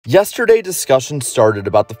Yesterday, discussion started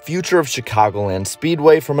about the future of Chicagoland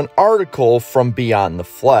Speedway from an article from Beyond the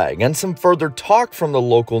Flag and some further talk from the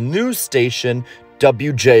local news station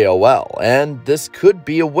WJOL, and this could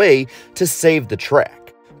be a way to save the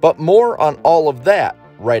track. But more on all of that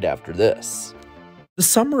right after this. The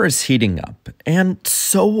summer is heating up, and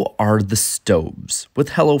so are the stoves with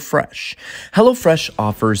HelloFresh. HelloFresh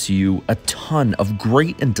offers you a ton of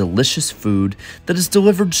great and delicious food that is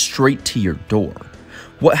delivered straight to your door.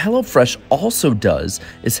 What HelloFresh also does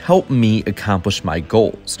is help me accomplish my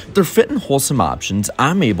goals. They're fit and wholesome options.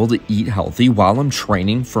 I'm able to eat healthy while I'm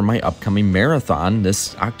training for my upcoming marathon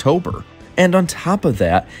this October. And on top of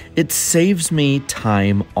that, it saves me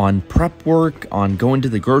time on prep work, on going to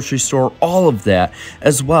the grocery store, all of that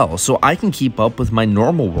as well, so I can keep up with my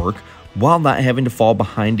normal work while not having to fall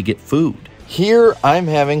behind to get food. Here, I'm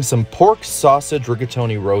having some pork sausage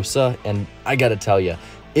rigatoni rosa, and I gotta tell you,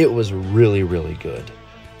 it was really, really good.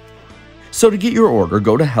 So to get your order,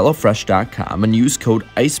 go to HelloFresh.com and use code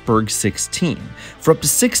Iceberg16 for up to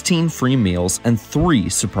 16 free meals and 3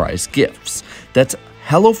 surprise gifts. That's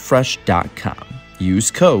HelloFresh.com.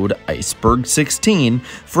 Use code Iceberg16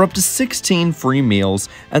 for up to 16 free meals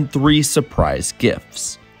and 3 surprise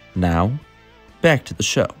gifts. Now, back to the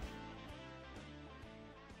show.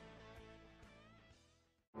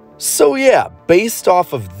 So yeah, based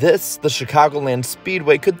off of this, the Chicagoland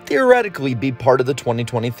Speedway could theoretically be part of the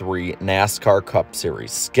 2023 NASCAR Cup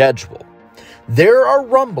Series schedule. There are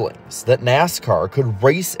rumblings that NASCAR could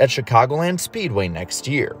race at Chicagoland Speedway next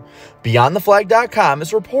year. BeyondTheFlag.com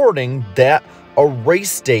is reporting that a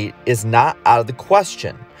race date is not out of the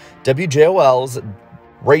question. WJOL's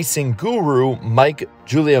racing guru, Mike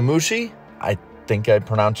Giuliamucci, I think I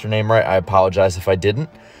pronounced your name right, I apologize if I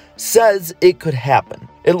didn't, says it could happen.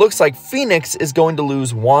 It looks like Phoenix is going to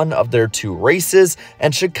lose one of their 2 races,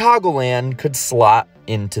 and Chicagoland could slot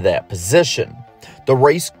into that position. The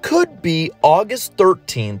race could be August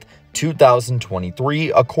 13th,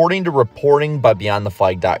 2023. According to reporting by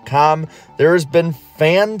BeyondTheFlag.com, there has been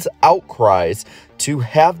fans' outcries to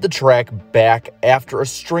have the track back after a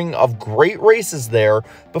string of great races there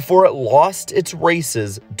before it lost its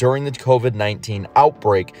races during the COVID-19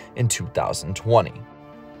 outbreak in 2020.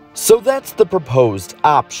 So that's the proposed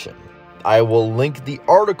option. I will link the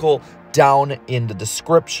article down in the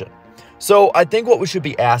description. So I think what we should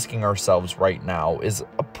be asking ourselves right now is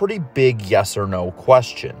a pretty big yes or no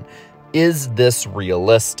question. Is this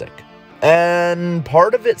realistic? And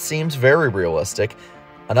part of it seems very realistic.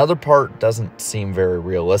 Another part doesn't seem very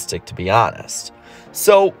realistic, to be honest.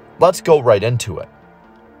 So let's go right into it.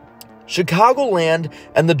 Chicagoland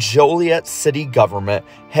and the Joliet city government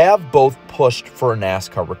have both pushed for a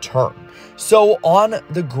NASCAR return. So on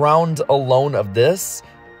the ground alone of this,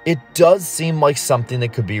 it does seem like something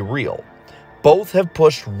that could be real. Both have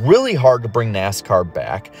pushed really hard to bring NASCAR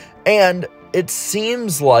back, and it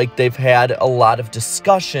seems like they've had a lot of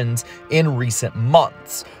discussions in recent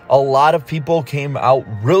months. A lot of people came out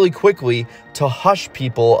really quickly to hush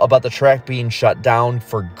people about the track being shut down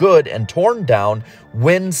for good and torn down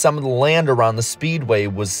when some of the land around the speedway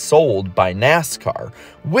was sold by NASCAR,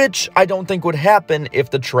 which I don't think would happen if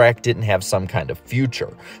the track didn't have some kind of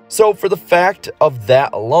future. So for the fact of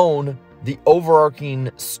that alone, the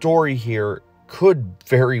overarching story here could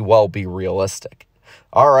very well be realistic.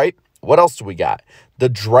 All right, what else do we got? The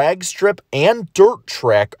drag strip and dirt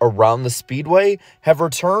track around the speedway have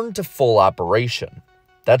returned to full operation.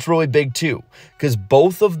 That's really big too, because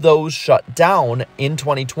both of those shut down in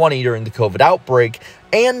 2020 during the COVID outbreak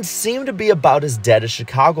and seem to be about as dead as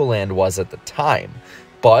Chicagoland was at the time.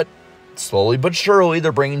 But slowly but surely,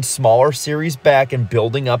 they're bringing smaller series back and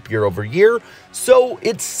building up year over year, so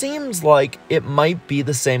it seems like it might be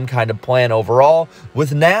the same kind of plan overall,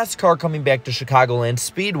 with NASCAR coming back to Chicagoland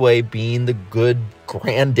Speedway being the good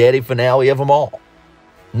granddaddy finale of them all.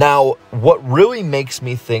 Now, what really makes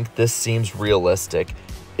me think this seems realistic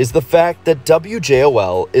is the fact that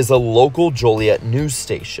WJOL is a local Joliet news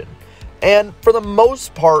station. And for the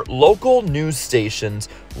most part, local news stations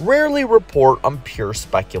rarely report on pure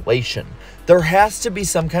speculation. There has to be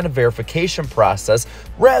some kind of verification process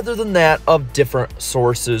rather than that of different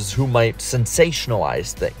sources who might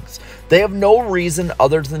sensationalize things. They have no reason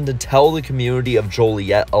other than to tell the community of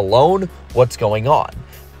Joliet alone what's going on.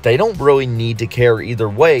 They don't really need to care either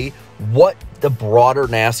way what the broader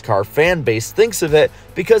NASCAR fan base thinks of it,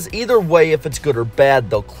 because either way, if it's good or bad,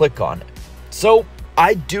 they'll click on it. So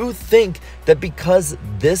I do think that because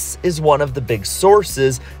this is one of the big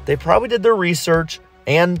sources, they probably did their research,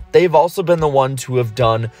 and they've also been the ones who have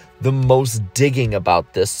done the most digging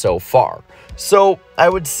about this so far. So I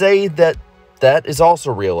would say that that is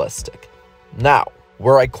also realistic. Now,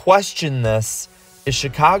 Where I question this is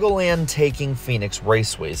Chicagoland taking Phoenix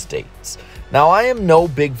Raceway's dates. Now, I am no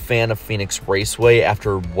big fan of Phoenix Raceway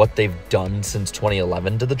after what they've done since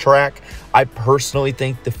 2011 to the track. I personally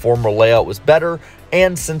think the former layout was better,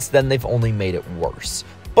 and since then they've only made it worse.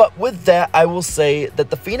 But with that, I will say that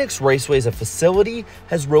the Phoenix Raceway as a facility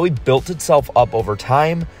has really built itself up over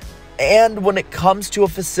time. And when it comes to a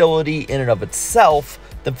facility in and of itself,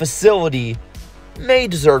 the facility may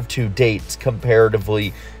deserve 2 dates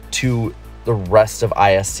comparatively to the rest of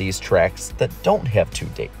ISC's tracks that don't have 2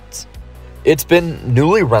 dates. It's been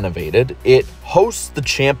newly renovated. It hosts the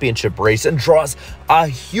championship race and draws a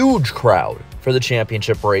huge crowd for the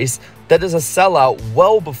championship race that is a sellout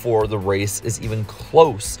well before the race is even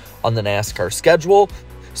close on the NASCAR schedule.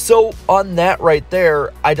 So on that right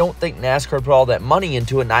there, I don't think NASCAR put all that money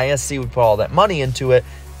into it, and ISC would put all that money into it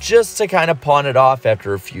just to kind of pawn it off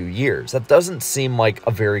after a few years. That doesn't seem like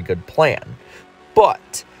a very good plan.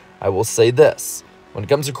 But I will say this, when it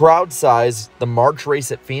comes to crowd size, the March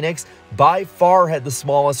race at Phoenix by far had the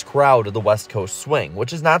smallest crowd of the West Coast swing,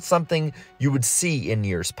 which is not something you would see in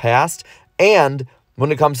years past. And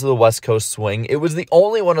when it comes to the West Coast swing, it was the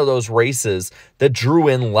only one of those races that drew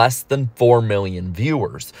in less than 4 million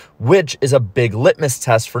viewers, which is a big litmus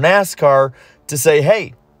test for NASCAR to say,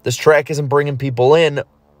 hey, this track isn't bringing people in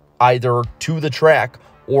either to the track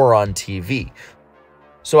or on TV.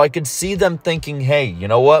 So I could see them thinking, hey, you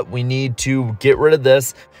know what? We need to get rid of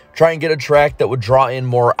this, try and get a track that would draw in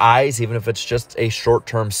more eyes, even if it's just a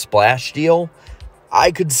short-term splash deal.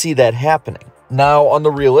 I could see that happening. Now, on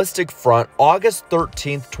the realistic front, August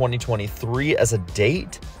 13th, 2023 as a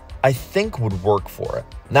date, I think would work for it.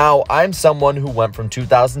 Now, I'm someone who went from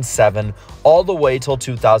 2007 all the way till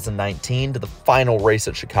 2019 to the final race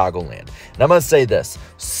at Chicagoland. And I'm going to say this,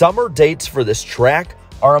 summer dates for this track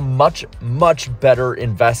are a much, much better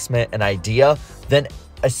investment and idea than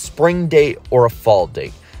a spring date or a fall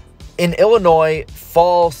date. In Illinois,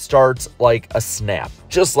 fall starts like a snap,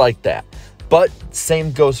 just like that. But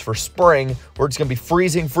same goes for spring, where it's going to be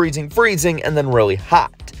freezing, freezing, freezing, and then really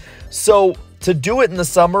hot. So to do it in the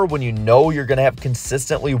summer when you know you're going to have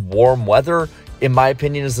consistently warm weather, in my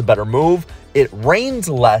opinion, is a better move. It rains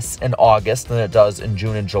less in August than it does in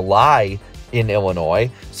June and July in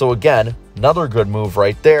Illinois. So again, another good move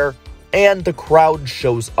right there. And the crowd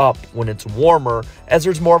shows up when it's warmer, as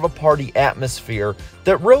there's more of a party atmosphere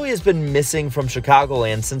that really has been missing from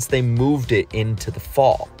Chicagoland since they moved it into the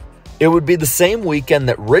fall. It would be the same weekend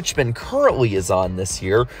that Richmond currently is on this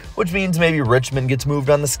year, which means maybe Richmond gets moved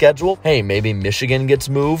on the schedule. Hey, maybe Michigan gets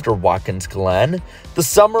moved or Watkins Glen. The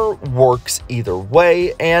summer works either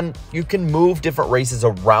way, and you can move different races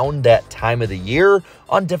around that time of the year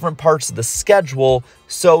on different parts of the schedule,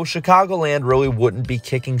 so Chicagoland really wouldn't be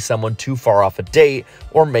kicking someone too far off a date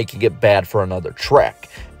or making it bad for another track.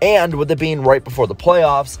 And with it being right before the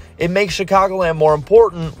playoffs, it makes Chicagoland more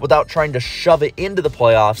important without trying to shove it into the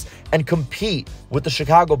playoffs and compete with the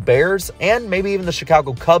Chicago Bears and maybe even the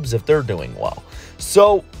Chicago Cubs if they're doing well.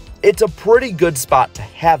 So it's a pretty good spot to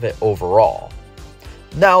have it overall.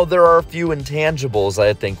 Now, there are a few intangibles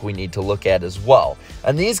I think we need to look at as well.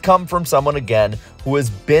 And these come from someone, again, who has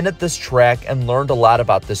been at this track and learned a lot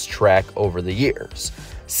about this track over the years.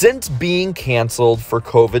 Since being canceled for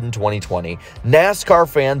COVID in 2020, NASCAR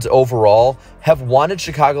fans overall have wanted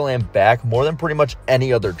Chicagoland back more than pretty much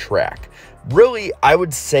any other track. Really, I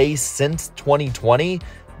would say since 2020,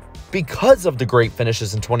 because of the great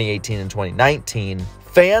finishes in 2018 and 2019,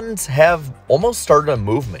 fans have almost started a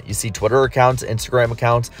movement. You see Twitter accounts, Instagram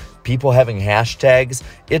accounts, people having hashtags.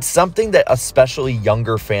 It's something that especially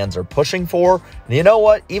younger fans are pushing for. And you know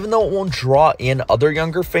what? Even though it won't draw in other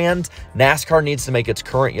younger fans, NASCAR needs to make its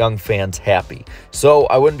current young fans happy. So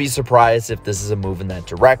I wouldn't be surprised if this is a move in that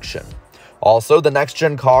direction. Also, the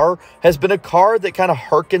next-gen car has been a car that kind of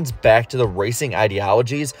harkens back to the racing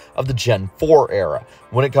ideologies of the Gen 4 era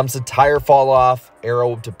when it comes to tire fall-off,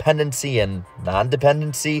 aero dependency and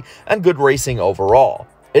non-dependency, and good racing overall.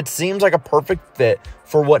 It seems like a perfect fit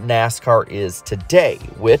for what NASCAR is today,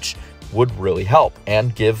 which would really help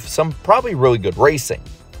and give some probably really good racing.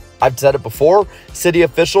 I've said it before, city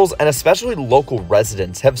officials and especially local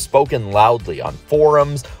residents have spoken loudly on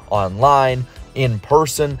forums, online, in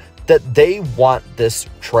person, that they want this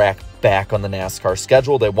track back on the NASCAR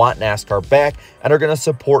schedule. They want NASCAR back and are going to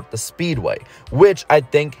support the Speedway, which I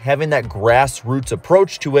think having that grassroots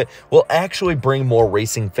approach to it will actually bring more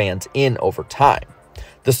racing fans in over time.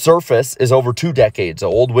 The surface is over 2 decades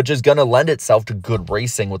old, which is going to lend itself to good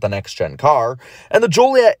racing with the next-gen car, and the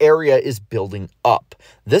Joliet area is building up.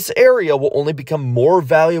 This area will only become more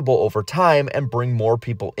valuable over time and bring more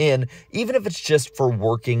people in, even if it's just for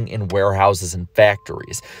working in warehouses and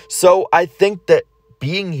factories. So I think that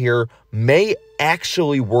being here may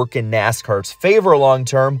actually work in NASCAR's favor long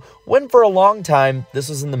term, when for a long time this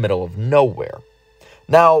was in the middle of nowhere.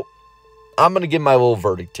 Now, I'm going to give my little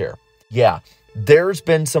verdict here. Yeah, there's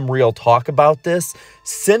been some real talk about this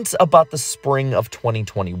since about the spring of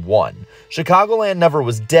 2021. Chicagoland never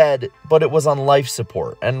was dead, but it was on life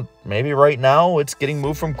support, and maybe right now it's getting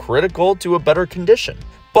moved from critical to a better condition.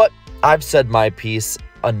 But I've said my piece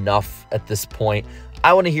enough at this point.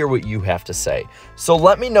 I want to hear what you have to say. So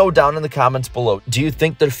let me know down in the comments below. Do you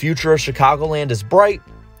think the future of Chicagoland is bright?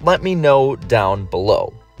 Let me know down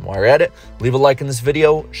below. While you're at it, leave a like in this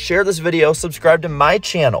video, share this video, subscribe to my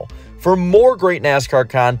channel for more great NASCAR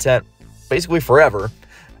content, basically forever.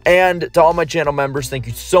 And to all my channel members, thank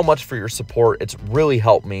you so much for your support. It's really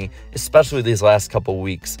helped me, especially these last couple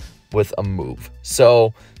weeks with a move.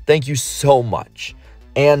 So thank you so much.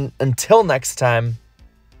 And until next time,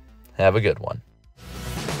 have a good one.